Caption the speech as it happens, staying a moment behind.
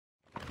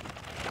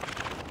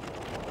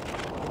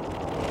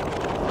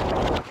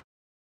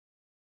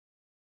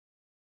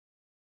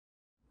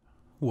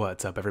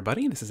What's up,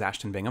 everybody? This is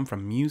Ashton Bingham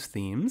from Muse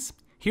Themes,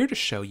 here to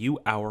show you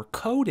our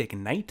Code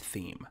Ignite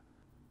theme.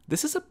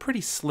 This is a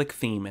pretty slick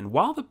theme, and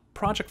while the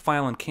project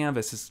file in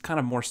Canvas is kind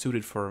of more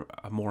suited for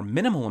a more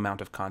minimal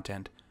amount of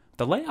content,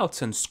 the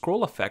layouts and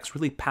scroll effects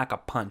really pack a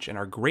punch and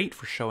are great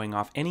for showing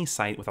off any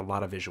site with a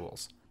lot of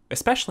visuals,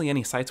 especially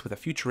any sites with a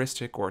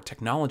futuristic or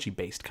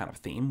technology-based kind of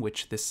theme,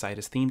 which this site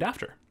is themed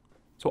after.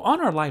 So on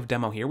our live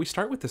demo here, we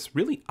start with this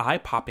really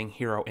eye-popping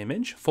hero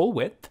image, full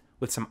width,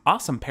 with some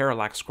awesome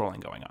parallax scrolling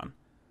going on.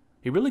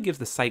 It really gives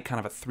the site kind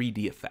of a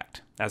 3D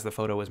effect, as the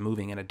photo is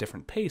moving at a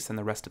different pace than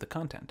the rest of the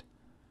content.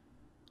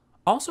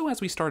 Also, as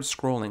we start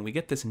scrolling, we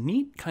get this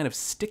neat kind of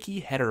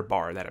sticky header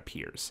bar that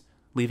appears,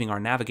 leaving our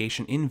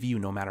navigation in view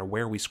no matter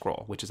where we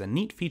scroll, which is a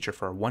neat feature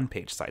for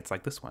one-page sites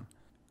like this one.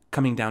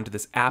 Coming down to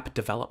this app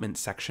development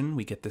section,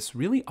 we get this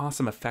really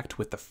awesome effect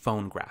with the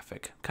phone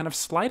graphic, kind of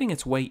sliding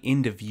its way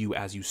into view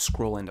as you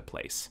scroll into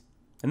place.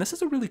 And this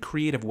is a really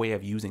creative way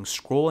of using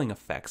scrolling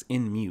effects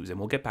in Muse, and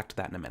we'll get back to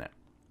that in a minute.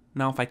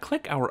 Now, if I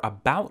click our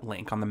About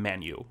link on the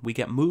menu, we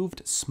get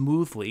moved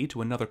smoothly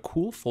to another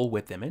cool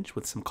full-width image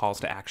with some calls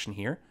to action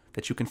here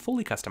that you can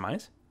fully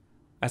customize,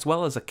 as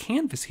well as a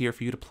canvas here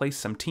for you to place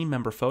some team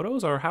member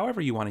photos or however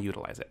you want to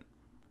utilize it.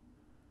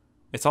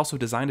 It's also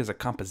designed as a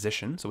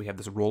composition, so we have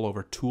this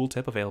rollover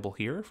tooltip available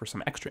here for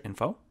some extra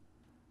info.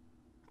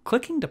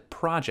 Clicking to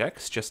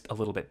Projects just a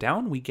little bit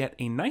down, we get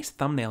a nice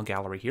thumbnail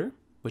gallery here,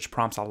 which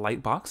prompts a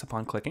lightbox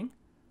upon clicking,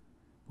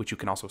 which you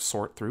can also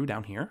sort through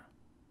down here.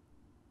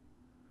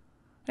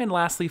 And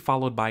lastly,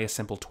 followed by a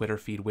simple Twitter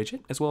feed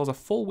widget, as well as a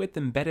full-width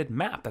embedded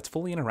map that's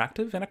fully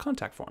interactive and a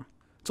contact form.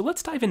 So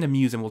let's dive into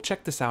Muse and we'll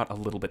check this out a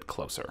little bit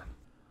closer.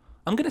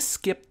 I'm going to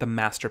skip the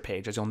master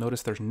page, as you'll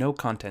notice there's no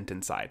content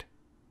inside.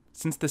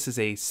 Since this is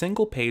a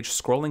single-page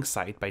scrolling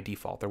site by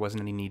default, there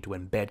wasn't any need to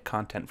embed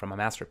content from a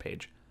master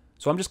page,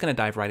 so I'm just going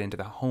to dive right into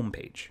the home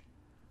page.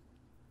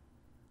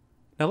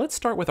 Now let's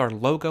start with our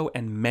logo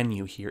and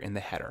menu here in the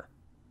header.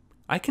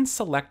 I can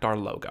select our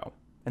logo,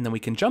 and then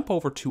we can jump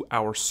over to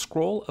our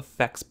Scroll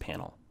Effects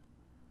panel.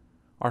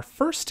 Our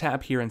first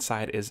tab here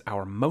inside is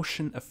our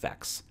Motion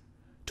Effects,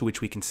 to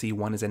which we can see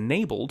one is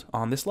enabled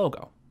on this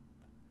logo.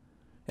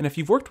 And if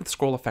you've worked with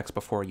scroll effects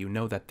before, you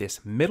know that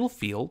this middle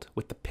field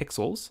with the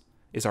pixels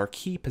is our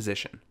key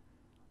position,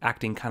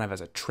 acting kind of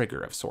as a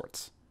trigger of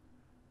sorts.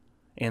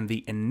 And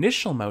the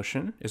initial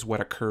motion is what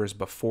occurs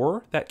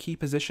before that key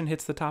position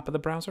hits the top of the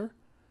browser,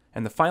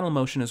 and the final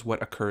motion is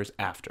what occurs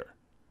after.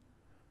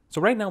 So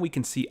right now we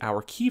can see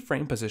our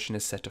keyframe position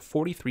is set to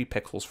 43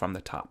 pixels from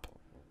the top,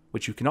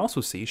 which you can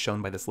also see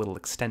shown by this little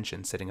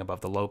extension sitting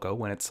above the logo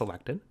when it's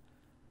selected.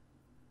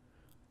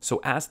 So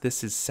as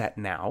this is set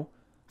now,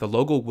 the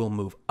logo will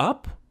move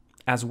up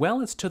as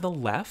well as to the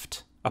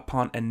left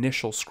upon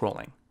initial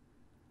scrolling.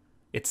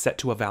 It's set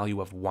to a value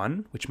of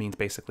 1, which means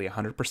basically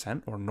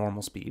 100% or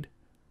normal speed.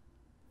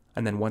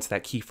 And then once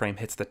that keyframe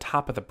hits the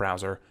top of the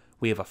browser,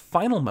 we have a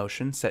final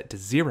motion set to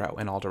 0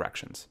 in all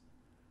directions.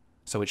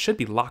 So it should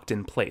be locked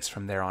in place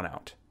from there on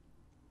out.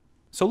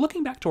 So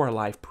looking back to our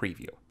live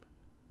preview,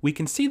 we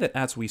can see that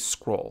as we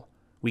scroll,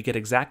 we get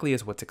exactly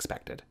as what's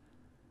expected.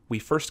 We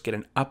first get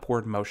an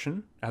upward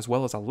motion, as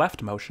well as a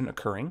left motion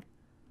occurring,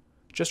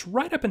 just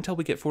right up until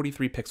we get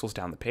 43 pixels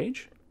down the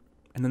page,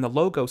 and then the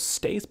logo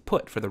stays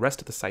put for the rest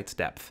of the site's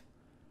depth.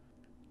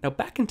 Now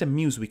back into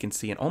Muse, we can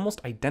see an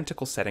almost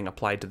identical setting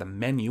applied to the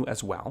menu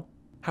as well.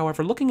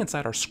 However, looking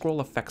inside our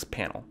Scroll Effects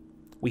panel,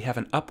 we have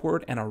an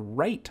upward and a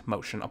right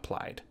motion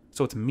applied,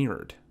 so it's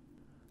mirrored.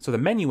 So the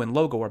menu and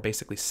logo are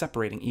basically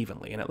separating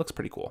evenly, and it looks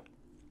pretty cool.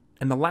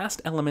 And the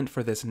last element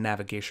for this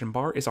navigation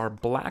bar is our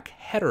black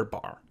header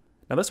bar.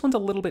 Now this one's a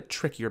little bit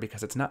trickier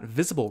because it's not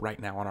visible right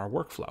now on our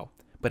workflow,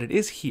 but it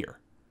is here.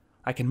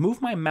 I can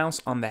move my mouse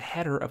on the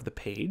header of the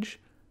page,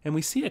 and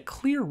we see a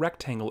clear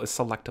rectangle is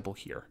selectable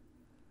here.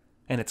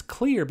 And it's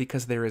clear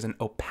because there is an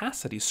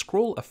opacity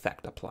scroll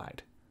effect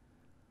applied.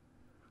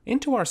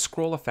 Into our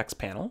Scroll Effects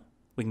panel,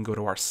 we can go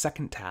to our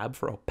second tab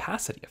for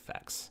opacity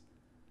effects.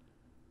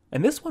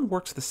 And this one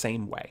works the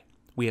same way.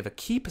 We have a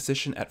key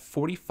position at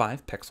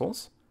 45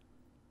 pixels.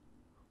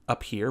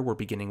 Up here, we're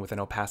beginning with an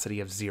opacity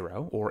of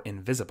 0, or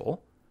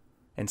invisible,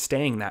 and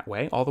staying that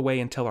way all the way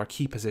until our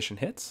key position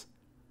hits.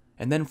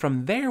 And then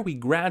from there, we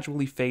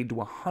gradually fade to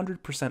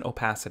 100%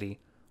 opacity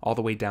all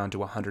the way down to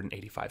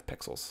 185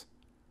 pixels.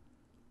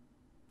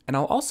 And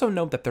I'll also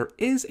note that there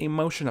is a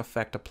motion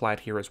effect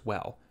applied here as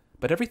well,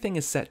 but everything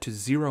is set to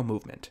 0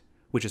 movement,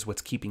 which is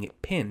what's keeping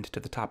it pinned to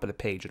the top of the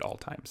page at all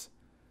times.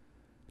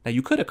 Now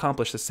you could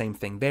accomplish the same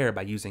thing there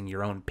by using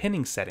your own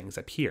pinning settings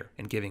up here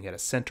and giving it a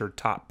centered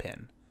top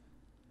pin.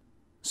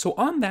 So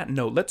on that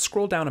note, let's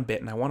scroll down a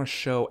bit and I want to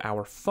show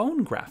our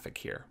phone graphic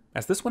here,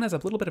 as this one has a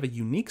little bit of a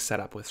unique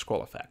setup with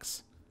scroll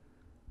effects.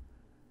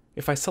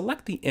 If I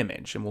select the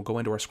image, and we'll go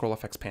into our Scroll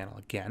Effects panel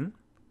again,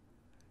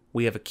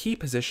 we have a key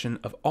position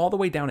of all the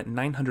way down at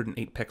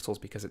 908 pixels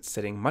because it's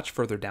sitting much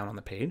further down on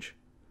the page.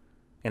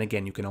 And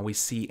again, you can always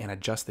see and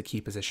adjust the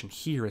key position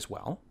here as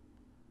well.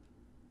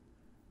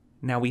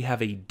 Now we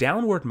have a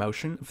downward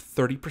motion of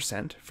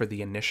 30% for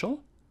the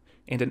initial,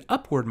 and an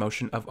upward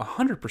motion of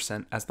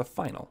 100% as the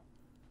final.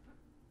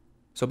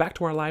 So back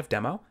to our live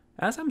demo,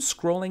 as I'm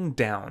scrolling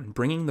down,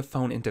 bringing the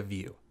phone into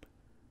view,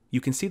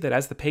 you can see that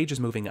as the page is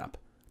moving up,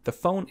 the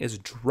phone is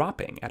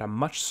dropping at a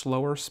much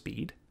slower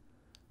speed,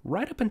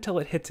 right up until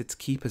it hits its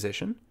key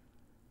position,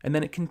 and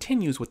then it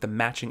continues with the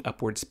matching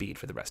upward speed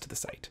for the rest of the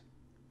site.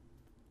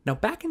 Now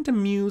back into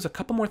Muse, a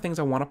couple more things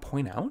I want to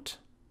point out.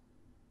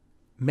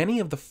 Many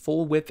of the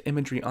full width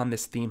imagery on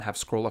this theme have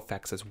scroll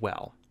effects as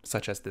well,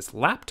 such as this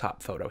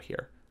laptop photo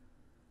here.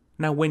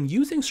 Now when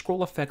using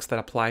scroll effects that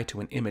apply to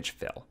an image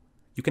fill,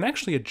 you can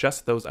actually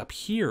adjust those up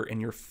here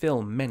in your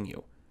fill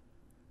menu.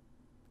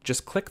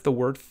 Just click the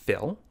word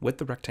fill with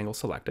the rectangle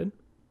selected,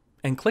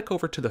 and click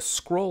over to the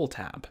scroll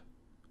tab.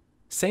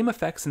 Same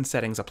effects and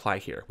settings apply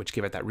here, which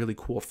give it that really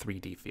cool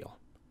 3D feel.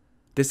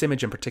 This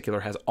image in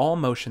particular has all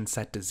motion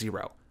set to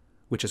 0,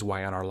 which is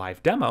why on our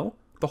live demo,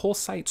 the whole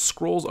site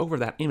scrolls over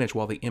that image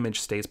while the image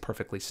stays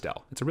perfectly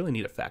still. It's a really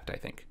neat effect, I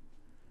think.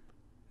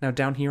 Now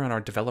down here on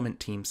our development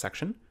team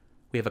section,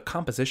 we have a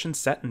composition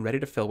set and ready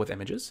to fill with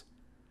images.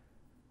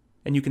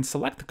 And you can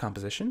select the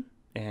composition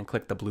and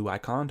click the blue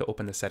icon to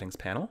open the settings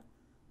panel,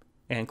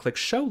 and click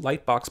Show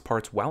Lightbox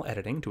Parts While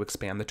Editing to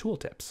expand the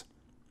tooltips.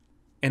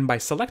 And by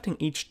selecting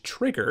each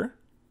trigger,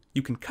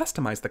 you can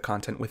customize the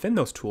content within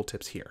those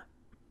tooltips here.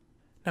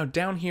 Now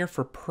down here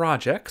for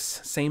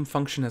projects, same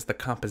function as the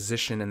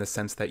composition in the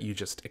sense that you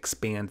just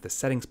expand the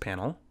settings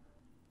panel,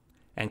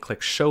 and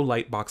click Show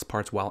Lightbox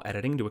Parts While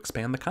Editing to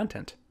expand the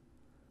content.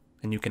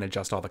 And you can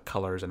adjust all the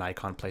colors and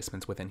icon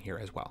placements within here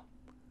as well.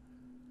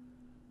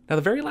 Now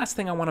the very last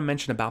thing I want to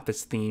mention about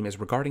this theme is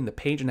regarding the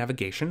page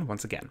navigation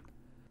once again.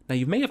 Now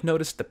you may have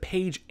noticed the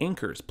page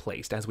anchors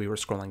placed as we were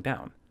scrolling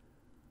down.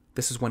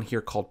 This is one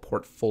here called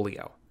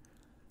Portfolio.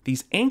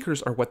 These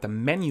anchors are what the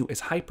menu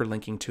is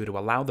hyperlinking to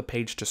allow the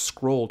page to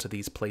scroll to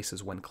these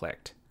places when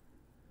clicked.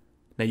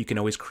 Now you can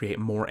always create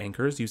more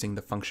anchors using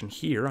the function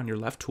here on your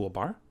left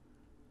toolbar.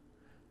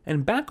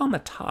 And back on the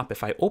top,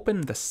 if I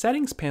open the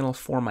settings panel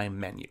for my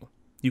menu,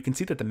 you can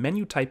see that the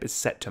menu type is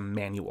set to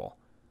manual.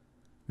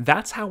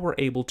 That's how we're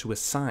able to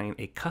assign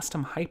a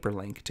custom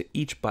hyperlink to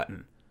each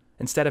button,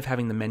 instead of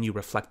having the menu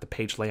reflect the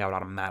page layout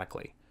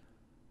automatically.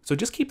 So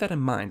just keep that in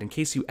mind in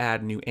case you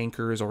add new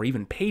anchors or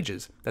even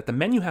pages, that the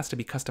menu has to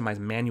be customized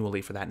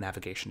manually for that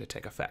navigation to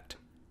take effect.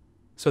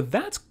 So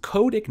that's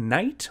Code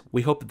Ignite.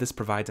 We hope that this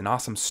provides an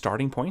awesome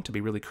starting point to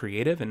be really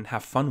creative and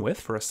have fun with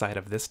for a site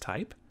of this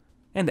type.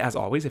 And as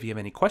always, if you have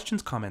any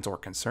questions, comments, or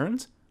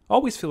concerns,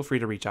 always feel free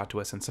to reach out to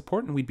us in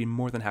support and we'd be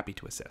more than happy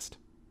to assist.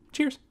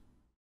 Cheers!